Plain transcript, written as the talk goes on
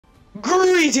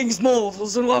Greetings,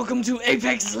 mortals, and welcome to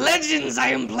Apex Legends! I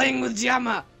am playing with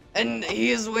Jamma, and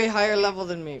he is way higher level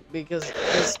than me, because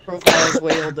his profile is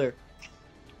way older.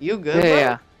 You good,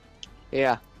 bro?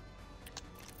 Yeah.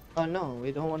 Oh no,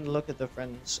 we don't want to look at the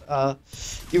friends.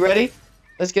 You ready?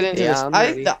 Let's get into this. I'm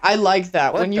ready. I like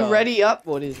that. What When you the- ready up,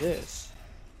 what is this?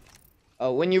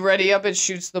 Oh, when you ready up, it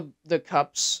shoots the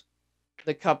cups.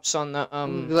 The cups on the,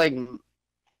 Like,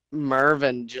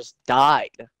 Mervin just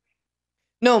died.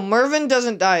 No, Mervin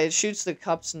doesn't die. It shoots the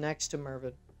cups next to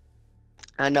Mervin.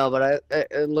 I know, but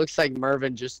it looks like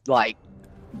Mervin just, like,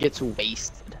 gets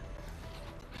wasted.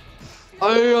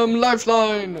 I am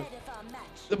Lifeline!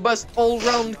 The best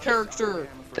all-round character.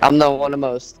 I'm the one of the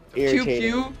most Pew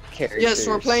irritating pew. characters. Yes,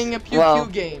 we're playing a pew Well,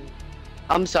 pew game.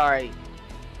 I'm sorry.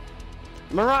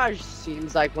 Mirage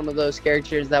seems like one of those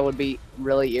characters that would be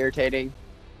really irritating.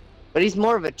 But he's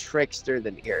more of a trickster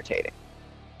than irritating.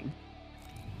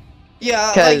 Yeah,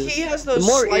 like Because he has the those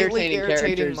more slightly irritating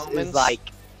characters moments. is like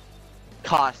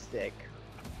Caustic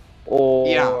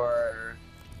or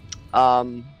I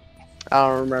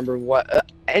don't remember what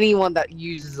anyone that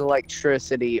uses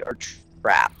electricity or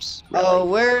traps. Really. Oh,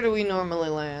 where do we normally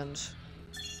land?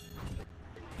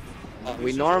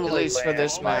 We normally At least for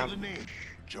this map.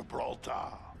 Gibraltar.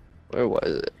 Where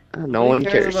was it? No Who one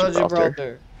cares about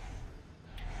Gibraltar.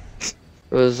 It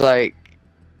was like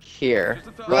here.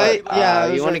 Right? But, Yeah, it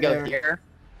was you want to right go there. here?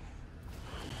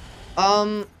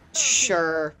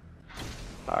 Sure.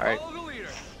 All right.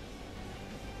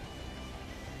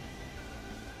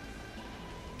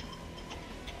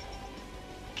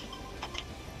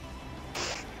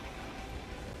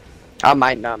 I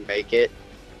might not make it.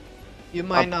 You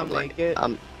might I'm not probably- make it.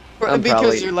 I'm Because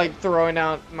probably- you're like throwing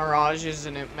out mirages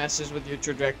and it messes with your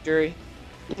trajectory.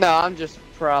 No, I'm just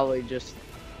probably just.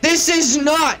 This is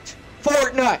not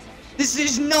Fortnite! This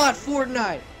is not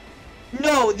Fortnite!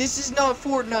 No, this is not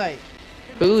Fortnite!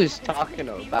 Who is talking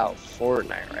about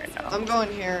Fortnite right now? I'm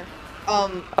going here.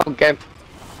 Okay.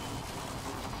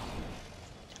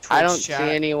 I Twitch don't chat. see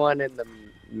anyone in the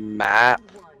map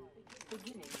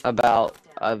about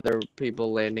other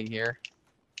people landing here.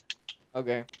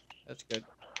 Okay, that's good.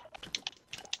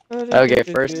 Okay,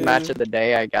 first match of the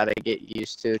day. I gotta get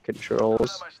used to the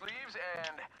controls.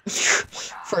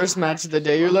 First match of the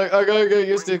day. You're like, I gotta get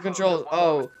used to the controls.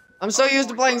 Oh, I'm so used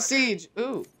to playing Siege.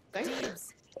 Ooh, thank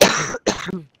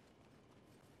you.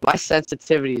 My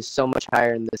sensitivity is so much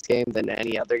higher in this game than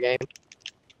any other game.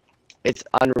 It's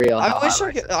unreal. I how wish high I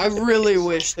my could. I sensitivity really is.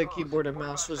 wish the keyboard and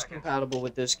mouse was compatible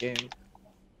with this game.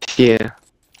 Yeah.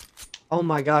 Oh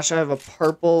my gosh, I have a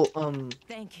purple.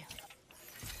 Thank you.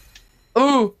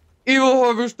 Oh, evil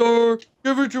harvester,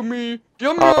 give it to me.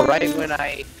 Yum Oh, yum. right when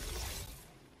I.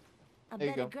 I There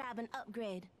you better go. grab an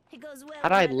upgrade. It goes well How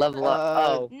do I with level up?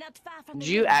 Oh. Not far from Did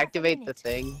the you game, half a activate the minute.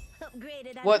 thing?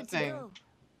 Upgraded, I'm What good to thing? go.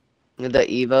 The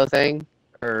Evo thing?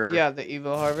 Or. Yeah, the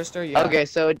evil harvester. Yeah. Okay,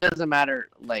 so it doesn't matter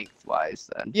lengthwise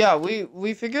then. Yeah,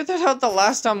 we figured that out the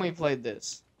last time we played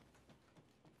this.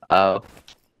 Oh.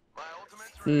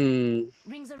 Hmm.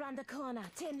 Rings around the corner.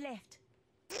 10 left.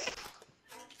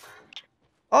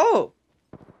 Oh,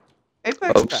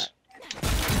 Apex Oops. pack.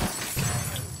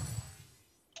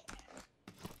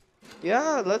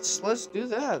 Yeah, let's do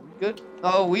that. Good.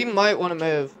 Oh, we might want to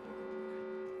move.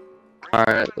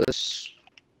 Alright, let's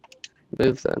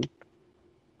move then.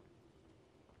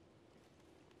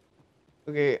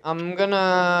 Okay, I'm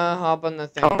gonna hop on the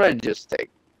thing. I'm gonna just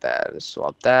take that and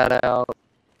swap that out.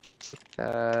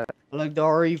 Like the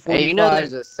RE45. Hey, you know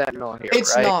there's a sentinel here,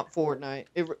 It's right? not Fortnite.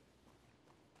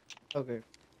 Okay.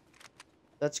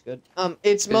 That's good.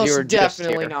 It's 'Cause you were most just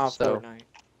definitely here, not so- Fortnite.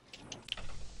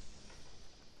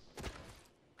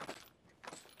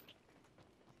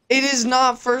 It is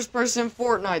not first-person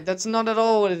Fortnite. That's not at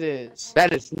all what it is.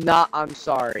 That is not. I'm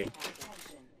sorry. I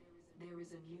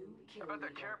bet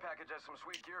that care package has some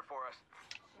sweet gear for us.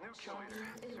 New kill leader,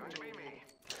 soon to be me.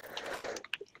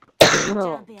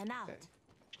 Champion out. Okay.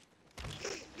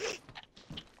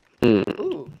 Hmm.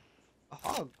 Ooh, a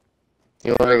hog.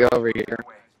 You wanna go over here?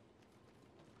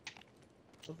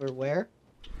 Over where?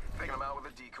 Taking him out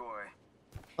with a decoy.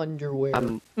 Underwear.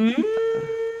 I'm.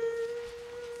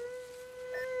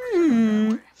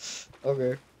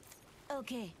 Okay.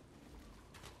 Okay.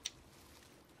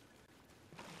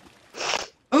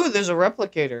 Oh, there's a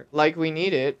replicator. Like we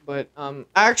need it, but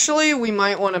actually we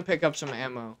might want to pick up some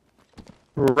ammo.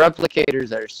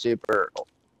 Replicators are super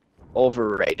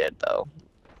overrated though,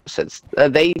 since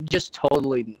they just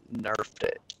totally nerfed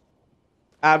it.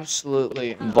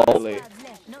 Absolutely. Vault. Totally. Squads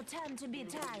left. No time to be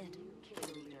tired.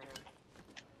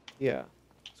 Yeah.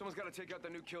 Someone's got to take out the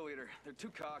new kill leader. They're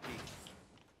too cocky.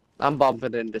 I'm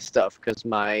bumping into stuff because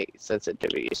my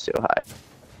sensitivity is too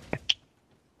high.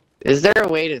 Is there a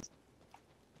way to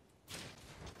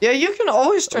Yeah, you can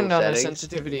always turn Oh, down the settings.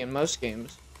 sensitivity in most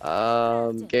games.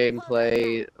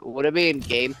 gameplay? Would it be in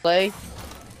gameplay?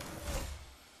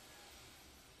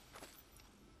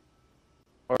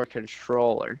 Or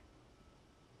controller?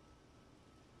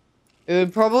 It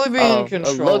would probably be Oh, in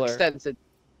controller. look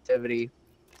sensitivity,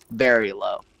 very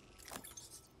low.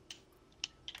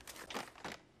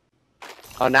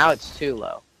 Oh, now it's too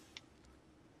low.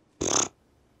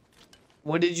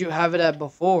 What did you have it at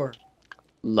before?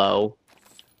 Low.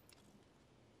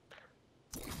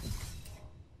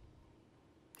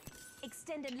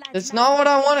 Extended life That's mag not what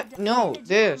I with wanted. the No, energy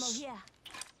this. ammo here.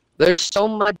 There's so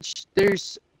much.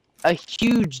 There's a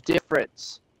huge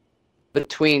difference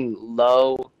between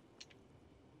low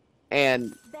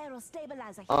and Barrel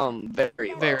stabilizer here.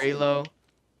 very low. Very low.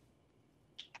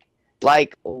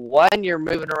 Like when you're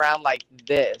moving around like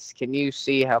this, can you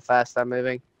see how fast I'm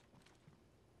moving?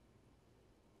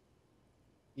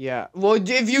 Yeah. Well,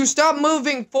 if you stop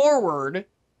moving forward.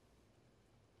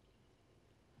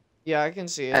 Yeah, I can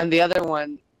see it. And the other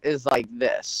one is like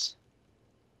this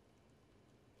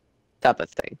type of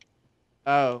thing.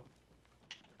 Oh.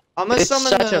 I'm gonna It's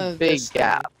summon such a big this thing.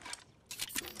 gap.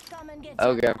 Come and get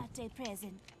Okay. your birthday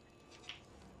present.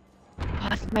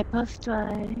 What's my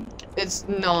birthday? It's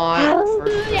not first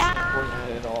person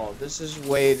Fortnite at all. This is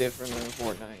way different than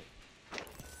Fortnite.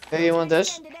 Hey, you want this?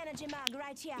 Extended energy mag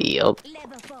right here. Yep.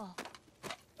 Level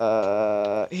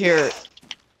 4. Here.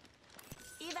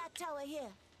 Evac tower here.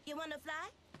 You wanna fly?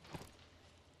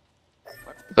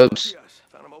 Oops. Yes,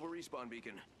 found a mobile respawn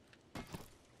beacon.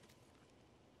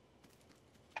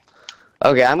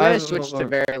 Okay, I'm I gonna have a switch to mobile-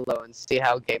 very low and see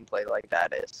how gameplay like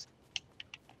that is.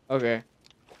 Okay.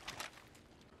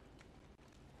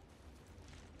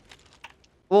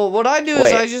 Well, what I do is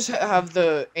Wait. I just have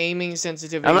the aiming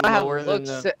sensitivity I'm gonna have lower than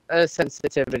look the...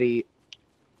 sensitivity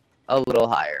a little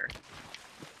higher.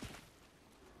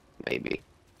 Maybe.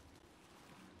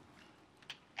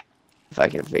 If I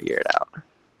can figure it out.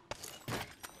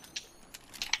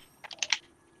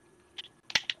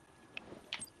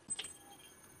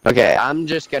 Okay, I'm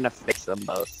just gonna fix them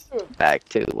both back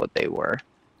to what they were.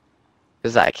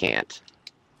 Because I can't.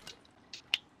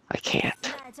 I can't.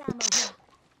 Light ammo here.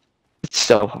 It's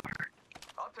so hard.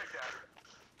 I'll take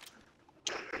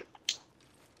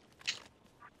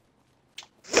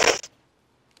that.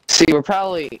 See, we're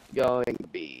probably going to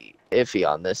be iffy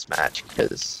on this match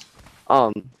because,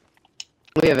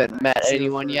 we haven't met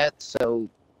anyone yet, so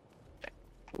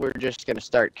we're just gonna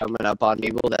start coming up on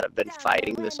people that have been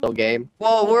fighting this whole game.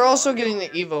 Well, we're also getting the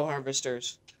Evo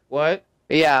Harvesters. What?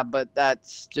 Yeah, but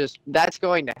that's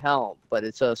going to help, but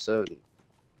it's also,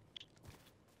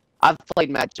 I've played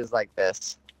matches like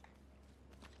this.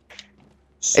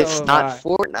 So It's have not I.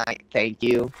 Fortnite, thank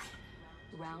you.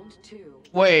 Round 2.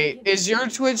 Wait, is your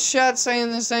Twitch chat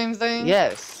saying the same thing?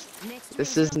 Yes, Next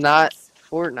this ring is comes not us.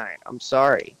 Fortnite, I'm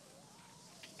sorry.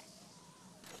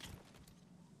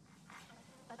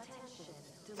 Attention.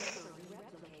 Delivering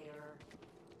replicator.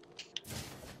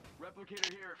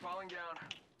 Replicator here, falling down.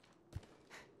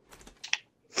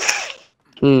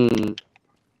 Hmm.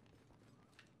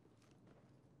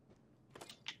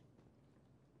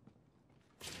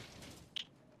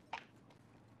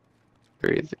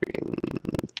 Three,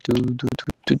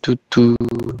 two.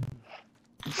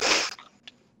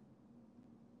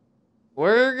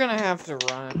 We're gonna have to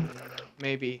run,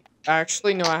 maybe.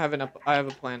 Actually, no, I have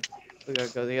a plan. We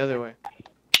gotta go the other way.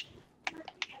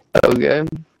 Okay.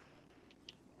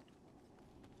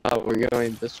 Oh, we're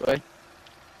going this way.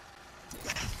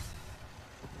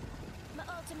 My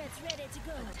ultimate's ready to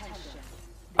go.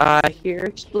 I hear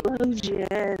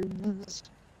explosions.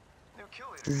 New kill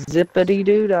leader. Zippity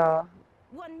doo dah.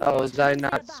 1 Oh, minute was I to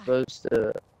not nearby. supposed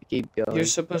to keep going? You're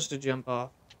supposed to jump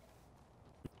off.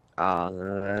 Ah,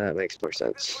 no, that makes more This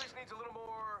sense. place needs a little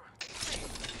more.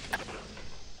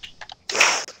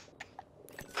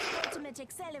 Ultimate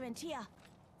accelerant here.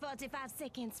 45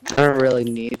 seconds. I don't really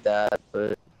need that,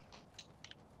 but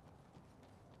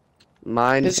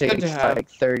mine It's good to takes have. like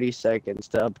 30 seconds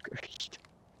to upgrade.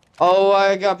 Oh,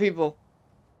 I got people.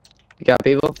 You got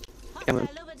people? Come on.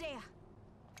 Hostile over there.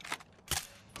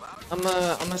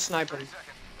 I'm a sniper. 30 seconds.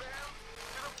 Bam.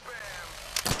 To the bam.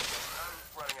 I'm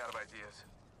running out of ideas.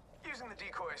 Using the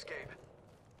decoy escape.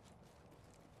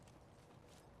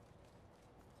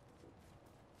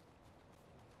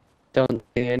 Don't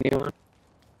see anyone.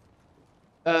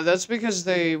 That's because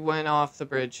they went off the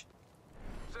bridge.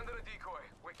 Send in a decoy.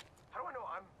 Wait, how do I know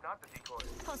I'm not the decoy?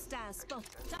 Hostile spot.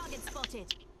 Target spotted.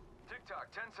 Tick tock,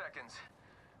 10 seconds.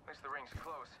 At least the ring's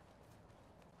close.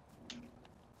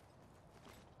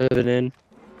 Moving in.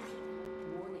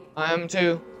 Warning. I am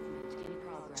too. Movement in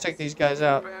progress. Let's take these guys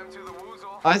out. Bam to the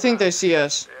woozle. I think they see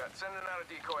us. Yeah, sending out a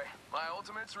decoy. My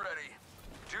ultimate's ready.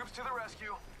 Troops to the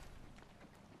rescue.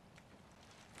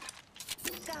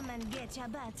 Come and get your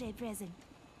birthday present.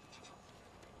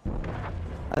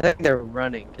 I think they're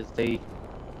running because they. Go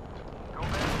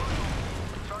bam,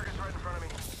 woozle. Target's right in front of me.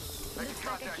 Looks Making like a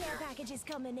contact care here. package is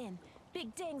coming in.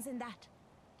 Big things in that.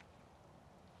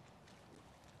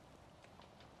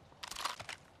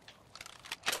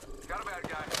 Got a bad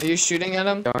guy. Are you shooting at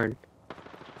him? Darn.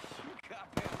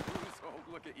 Got bamboozled.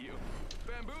 Look at you.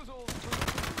 Bamboozled.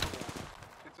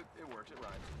 It works. It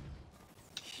rhymes.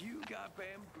 You got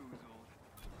bamboozled.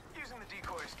 Using the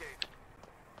decoy escape.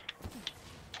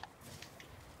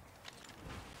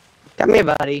 Come here,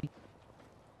 buddy.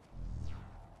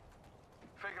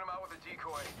 Faking him out with a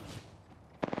decoy.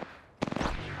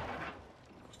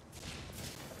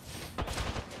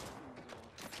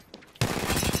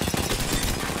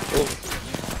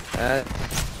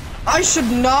 I should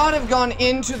not have gone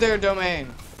into their domain.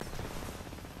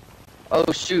 Oh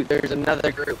shoot! There's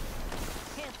another group.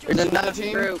 There's another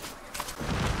team? group.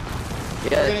 We're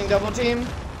getting Yes. double team.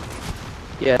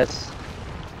 Yes.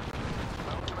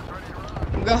 My ultimate's ready to run.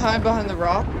 I'm gonna hide behind the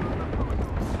rock.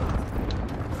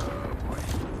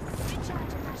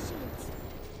 Recharging my shields.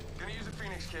 Gonna use a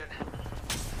Phoenix kit.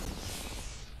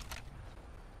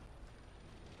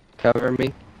 Cover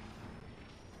me.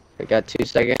 I got 2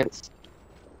 seconds.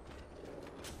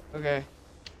 Okay.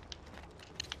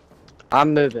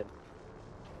 I'm moving.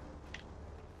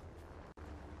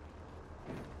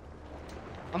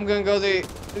 I'm gonna go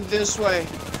this way.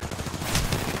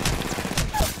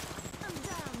 I'm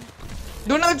down.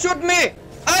 Do not shoot me!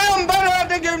 I am better at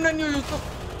the game than you used to.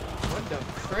 What the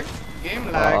frick? Game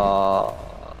lag.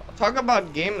 Talk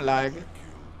about game lag.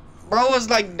 Bro was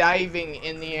like diving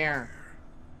in the air.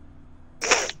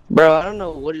 Bro, I don't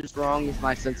know what is wrong with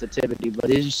my sensitivity, but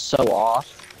it is so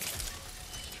off.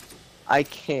 I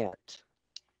can't.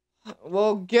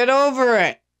 Well, get over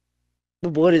it.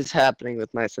 What is happening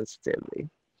with my sensitivity?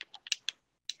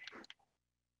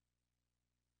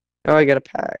 Oh, I got a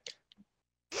pack.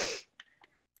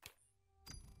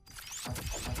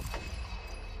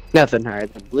 Nothing higher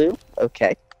than blue.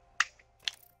 Okay.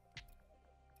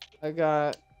 I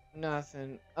got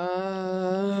nothing.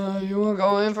 You wanna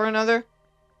go in for another?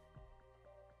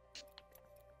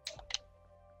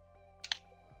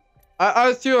 I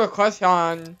asked you a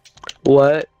question.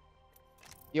 What?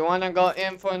 You wanna go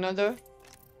in for another?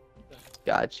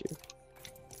 Got you.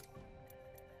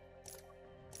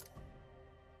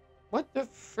 What the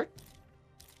frick?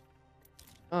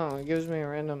 Oh, it gives me a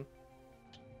random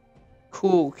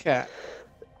cool cat.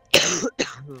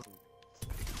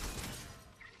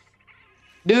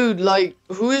 Dude, like,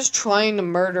 who is trying to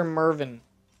murder Mervin?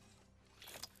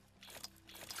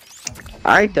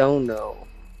 I don't know.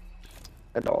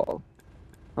 At all.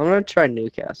 I'm gonna try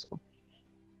Newcastle.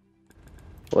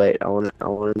 Wait, I want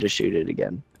him to shoot it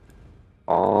again.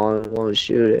 Oh, I want to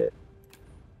shoot it.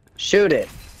 Shoot it.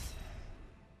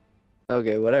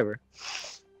 Okay, whatever.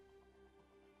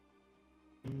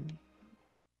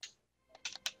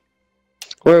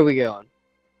 Where are we going?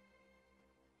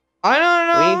 I don't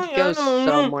know. We need to go I don't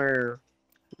know. somewhere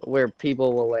where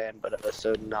people will land, but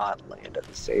also not land at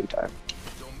the same time.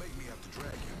 Don't make me have to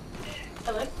drag you.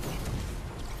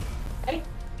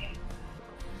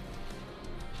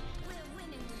 We're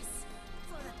winning this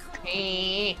for the cause.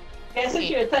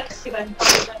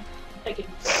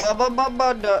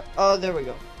 Oh, there we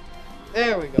go.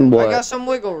 There we go. What? I got some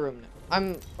wiggle room now.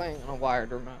 I'm playing on a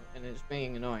wired remote, and it's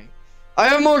being annoying. I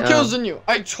have more kills than you.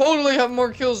 I totally have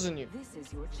more kills than you. This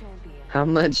is your champion. How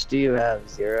much do you have?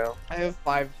 0? I have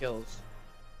 5 kills.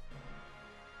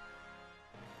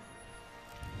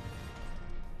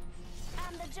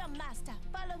 I'm the jump master.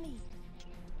 Follow me.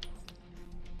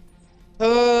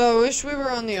 I wish we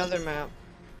were on the other map.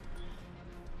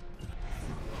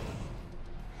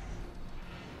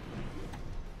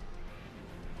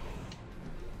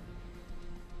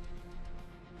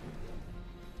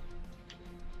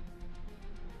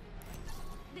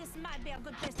 This might be a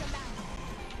good place to land.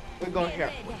 We're going Get here.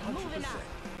 ready. Moving out.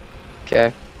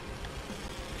 Okay.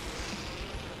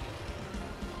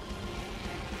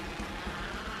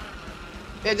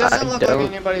 It doesn't I look like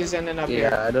don't- anybody's ending up Yeah,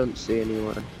 here. I don't see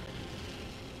anyone.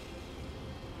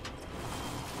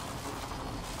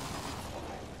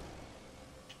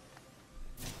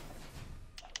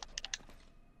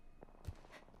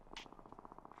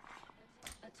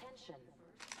 Attention.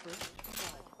 First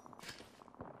blood.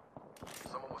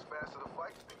 Someone was fast to the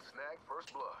fight and snagged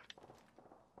first blood.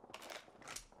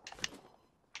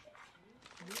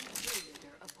 New kill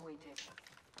leader appointed.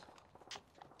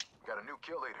 a new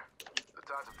kill leader. The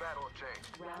tides of battle have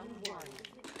changed. Round 1.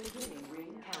 Beginning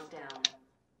ring countdown.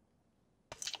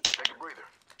 Take a breather.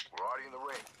 We're already in the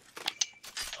ring.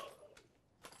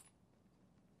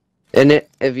 And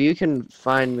if you can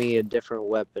find me a different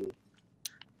weapon,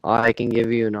 I can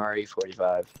give you an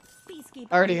RE45. Peacekeeper.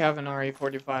 I already have an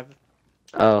RE45.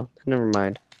 Oh, never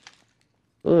mind.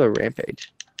 Ooh, a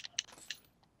rampage.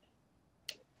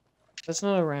 That's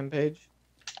not a rampage.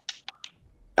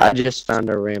 I just found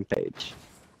a rampage.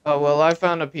 Oh, well, I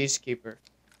found a peacekeeper.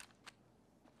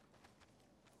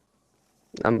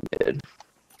 I'm good.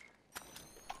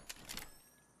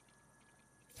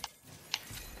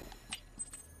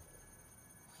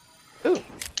 Ooh,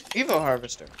 Evo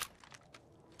Harvester.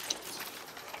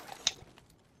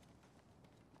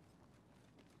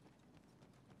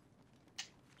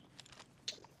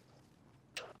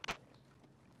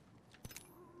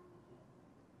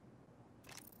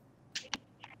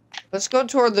 Let's go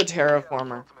toward the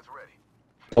terraformer. Ultimate's ready.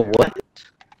 A what?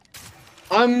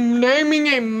 I'm naming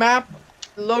a map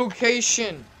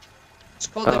location. It's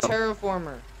called the Oh.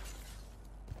 terraformer.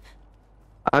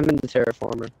 I'm in the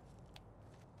terraformer.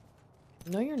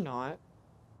 No, you're not.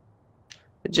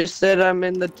 It just said I'm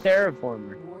in the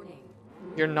terraformer. Warning.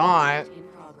 You're not. In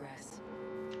progress.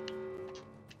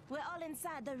 We're all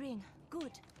inside the ring.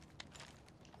 Good.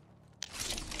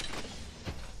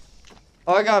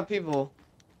 Oh, I got people.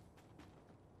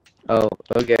 Oh,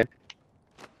 okay.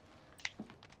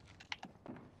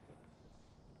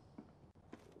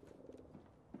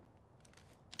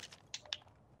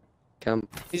 Come.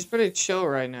 He's pretty chill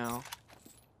right now.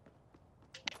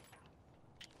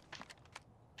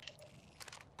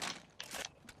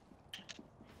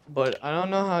 But I don't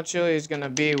know how chill he's gonna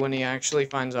be when he actually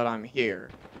finds out I'm here.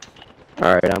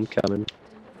 Alright, I'm coming.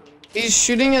 He's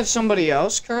shooting at somebody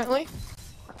else currently?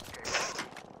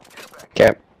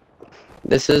 Okay.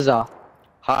 This is a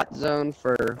hot zone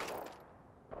for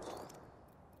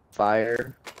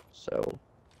fire, so.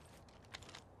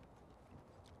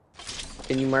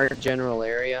 Can you mark general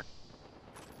area?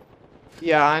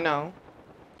 Yeah, I know.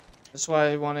 That's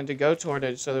why I wanted to go toward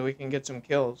it so that we can get some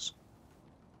kills.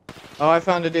 Oh, I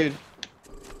found a dude.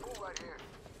 Pull right here.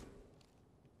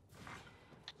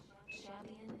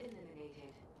 Champion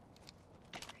eliminated.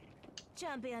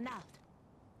 Champion out.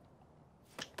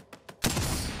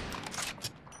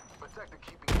 Protect the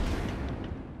keeping it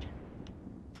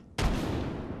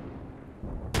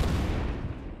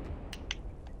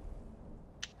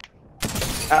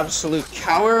safe. Absolute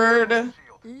coward. Shield.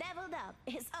 Leveled up.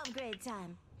 It's upgrade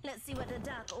time. Let's see what the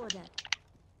Dark Order.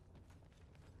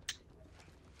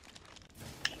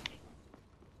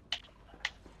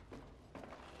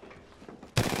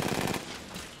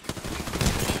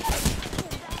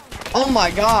 Oh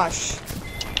my gosh.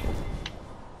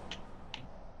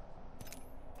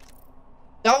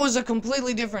 That was a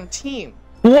completely different team.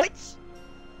 What?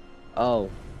 Oh.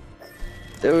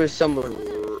 There was someone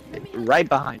right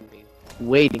behind me,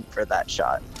 waiting for that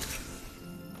shot.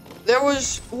 There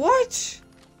was... What?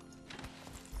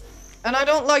 And I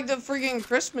don't like the freaking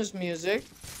Christmas music.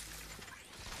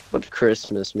 What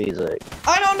Christmas music?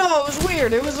 I don't know, it was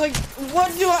weird. It was like,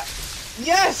 what do I...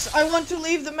 Yes, I want to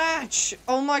leave the match.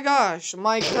 Oh my gosh,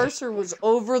 my cursor was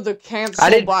over the cancel I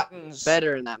did buttons.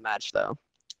 better in that match, though.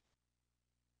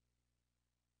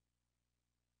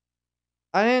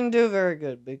 I didn't do very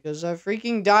good because I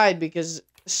freaking died because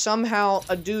somehow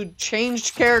a dude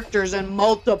changed characters and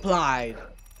multiplied.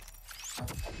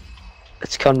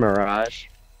 It's called Mirage.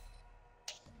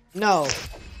 No,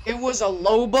 it was a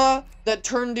Loba that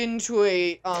turned into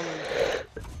a,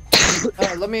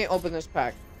 let me open this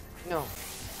pack. No.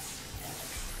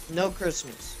 No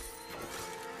Christmas.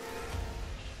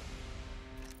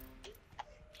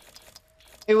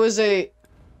 It was a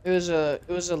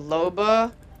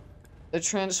Loba that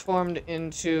transformed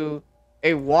into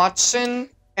a Watson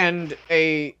and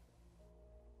a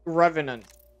Revenant.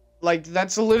 Like,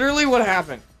 that's literally what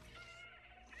happened.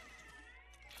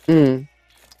 Hmm.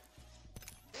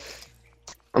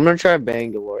 I'm gonna try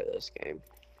Bangalore this game.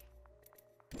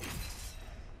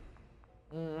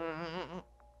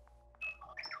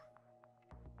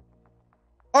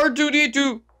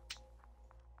 R2D2.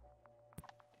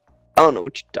 I don't know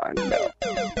what you're talking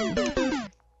about.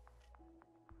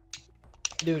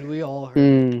 Dude, we all heard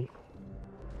Hmm.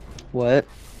 What?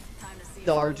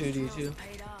 the R2D2.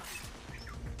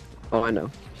 Oh, I know.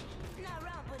 Now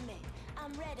romp with me.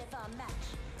 I'm ready for a match.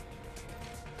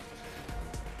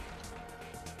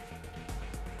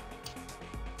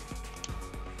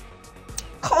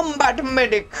 Combat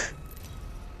medic.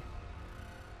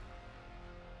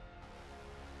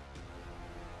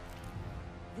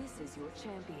 This is your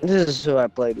champion. This is who I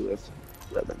played with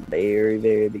at the very,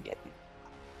 very beginning.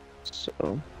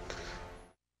 So.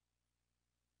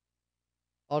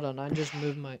 Hold on, I just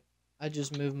moved my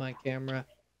camera.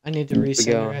 I need to Here we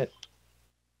recenter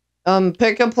go. it.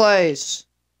 Pick a place.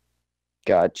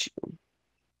 Got you.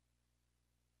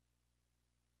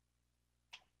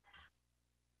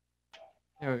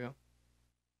 There we go.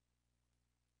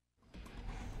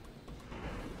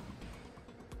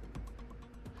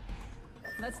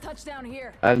 Let's touch down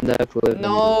here. I have no clue.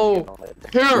 No.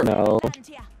 Here. No. Land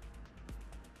here.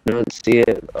 I don't see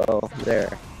it. Oh,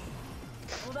 there.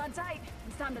 Hold on tight.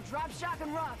 It's time to drop, shock,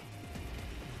 and rock.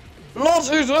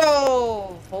 Lost his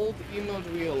all. Hold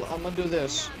emote wheel. I'm gonna do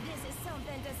this. Now this is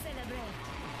something to celebrate.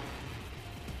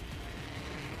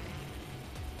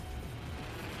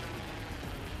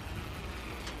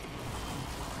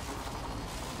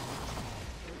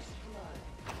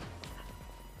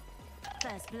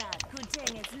 First blood, good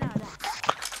thing it's not us.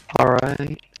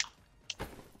 Alright.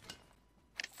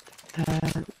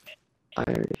 That. I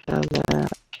already have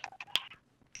that.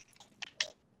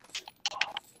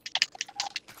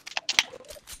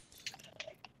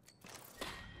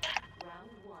 Round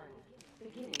 1.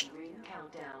 Beginning ring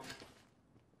countdown.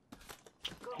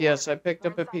 Yes, I picked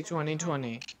up a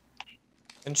P2020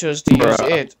 and chose to use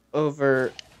it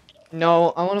over. No,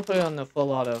 I want to put it on the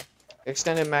full auto.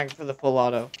 Extended mag for the full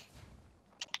auto.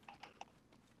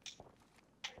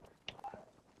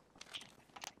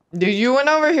 Dude, you went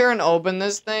over here and opened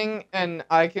this thing, and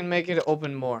I can make it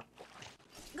open more.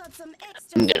 Got some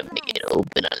extra I'm gonna make it supplies.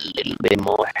 open a little bit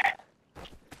more.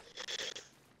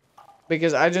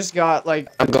 Because I just got, like,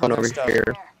 I'm going over stuff.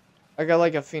 here. I got,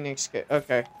 like, a Phoenix kit.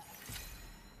 Okay.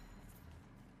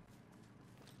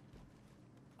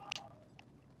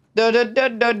 Da da da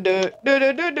da da da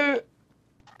da da da.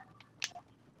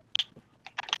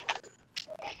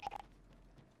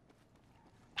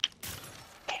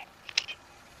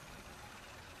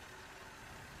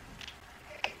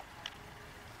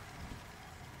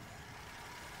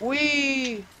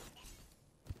 Wee.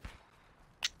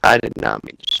 I did not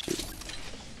mean to shoot.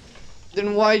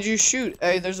 Then why'd you shoot?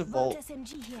 Hey, there's a Bolt vault.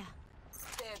 SMG here.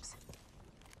 Dibs.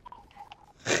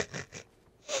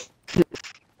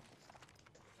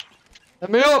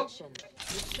 Let me up. The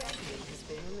champion has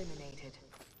been eliminated.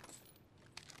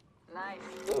 Nice.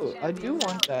 Ooh, I do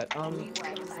want that.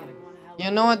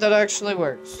 You know what? That actually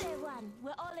works. Say one.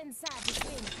 We're all inside this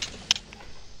ring.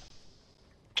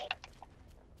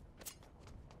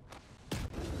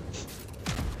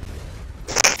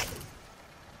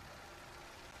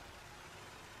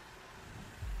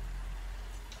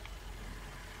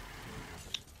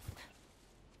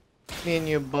 Me and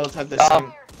you both have the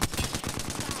same.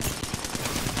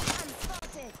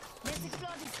 Unspotted. Let's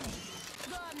explore this thing.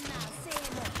 Go on now. Say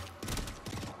hello.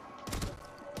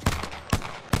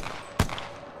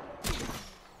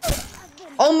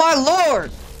 Oh my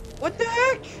lord! What the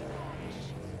heck?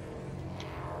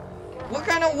 What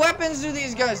kind of weapons do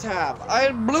these guys have? I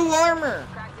had blue armor.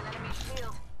 Cracked an enemy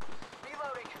shield.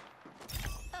 Reloading.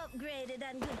 Upgraded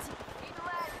and good to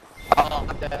Oh,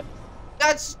 I'm dead.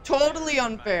 That's totally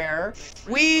unfair.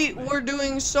 We were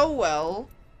doing so well.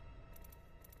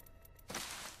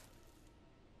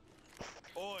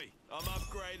 Oi, I'm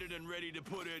upgraded and ready to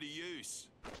put her to use.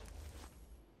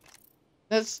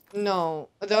 That's no.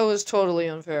 That was totally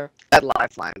unfair. That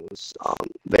lifeline was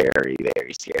very,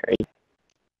 very scary.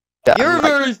 You're I'm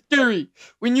like, very scary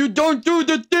when you don't do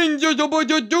the things you're supposed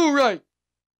to do right.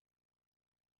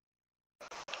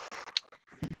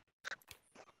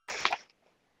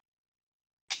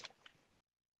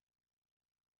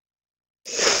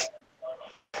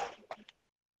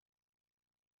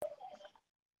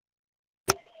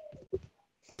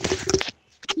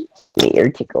 my ear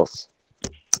tickles.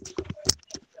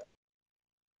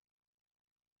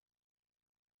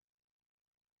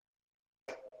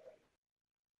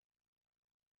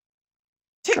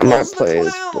 I'm gonna Tickles play the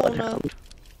as clown. Bloodhound.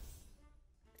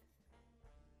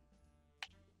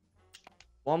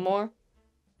 One more?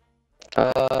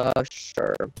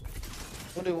 Sure.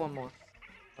 We'll do one more.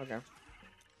 Okay.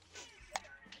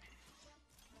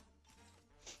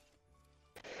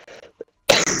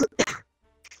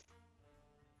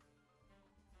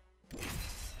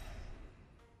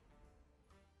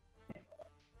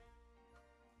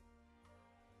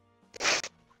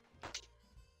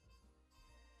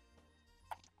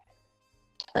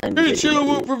 I'm This ready shield to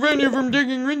won't prevent you from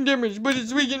taking ring damage, but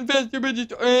it's weak and faster, but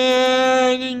it's...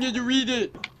 I didn't get to read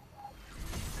it. Together,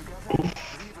 we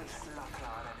will slaughter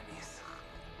our enemies.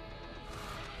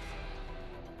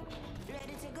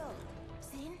 ready to go.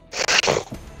 Seen?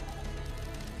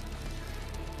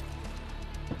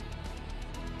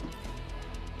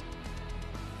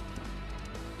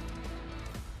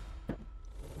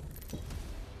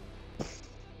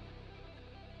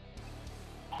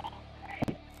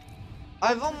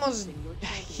 I've almost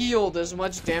healed as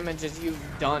much damage as you've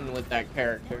done with that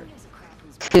character.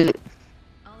 All they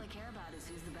care about is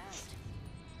who's the best.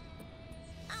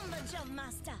 I'm the jump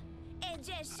master.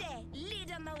 AJ Shea, lead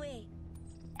them away.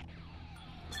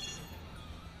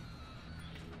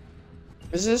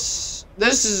 Is this?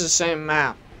 This is the same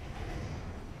map.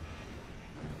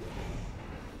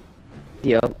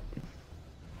 Yep.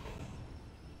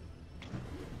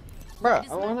 Bruh,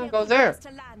 I wanna go there.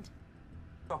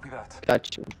 Copy that.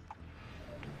 Got you.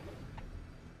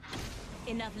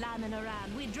 Enough lambing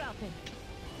around. We dropping.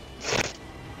 Let's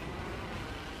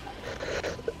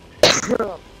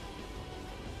go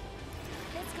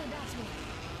that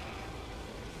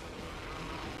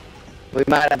way. We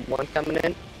might have one coming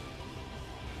in.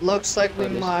 Looks like we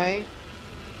might.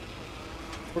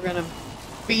 We're gonna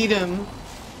beat him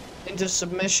into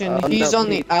submission. He's no, on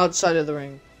the outside of the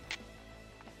ring.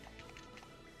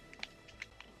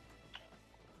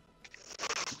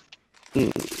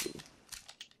 First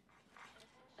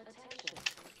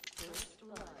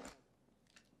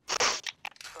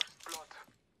blood.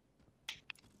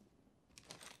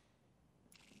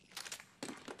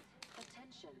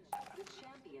 Attention, the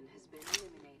champion has been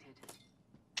eliminated.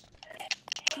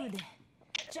 Good.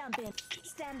 Jump in.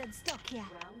 Standard stock here.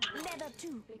 Leather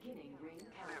 2. Beginning ring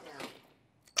countdown.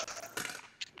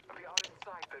 We are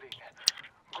inside the ring.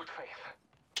 Good faith.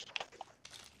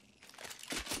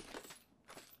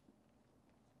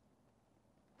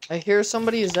 I hear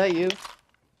somebody. Is that you?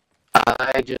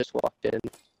 I just walked in.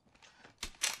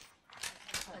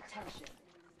 Attention,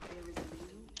 there is a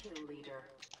new kill leader.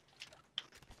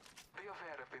 Be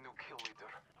aware of the new kill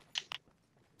leader.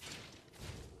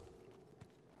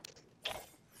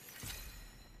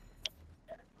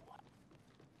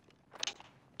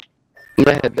 I'm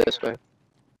gonna head this way.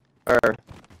 Or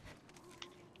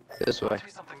this way. Must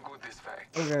be something good this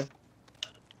way. Okay.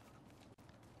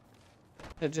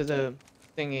 Head to the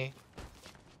thingy.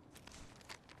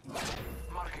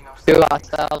 Marking our Two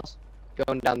hostiles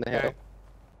going down the hill. Okay.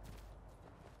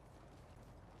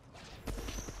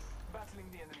 battling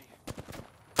the enemy.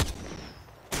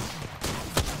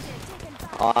 Taking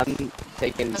fire. Oh, I'm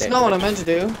taking That's damage. not what I meant to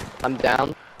do. I'm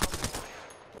down.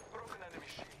 Broken enemy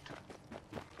shield.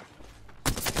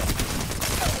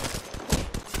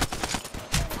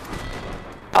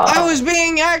 I was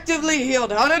being actively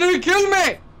healed. How did he kill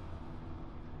me?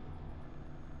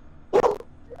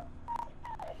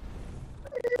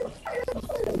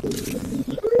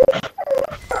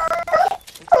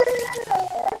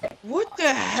 What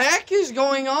the heck is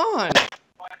going on?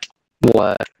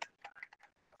 What?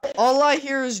 All I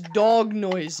hear is dog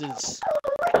noises.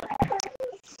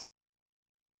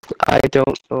 I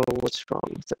don't know what's wrong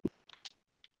with it.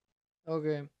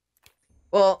 Okay.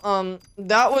 Well,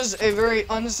 that was a very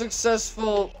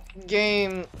unsuccessful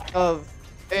game of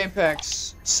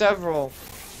Apex. Several.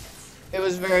 It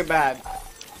was very bad.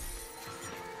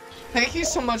 Thank you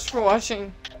so much for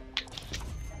watching.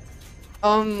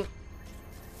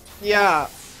 Yeah.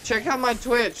 Check out my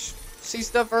Twitch. See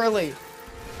stuff early.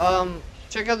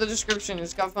 Check out the description.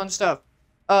 It's got fun stuff.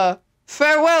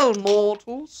 Farewell,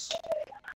 mortals.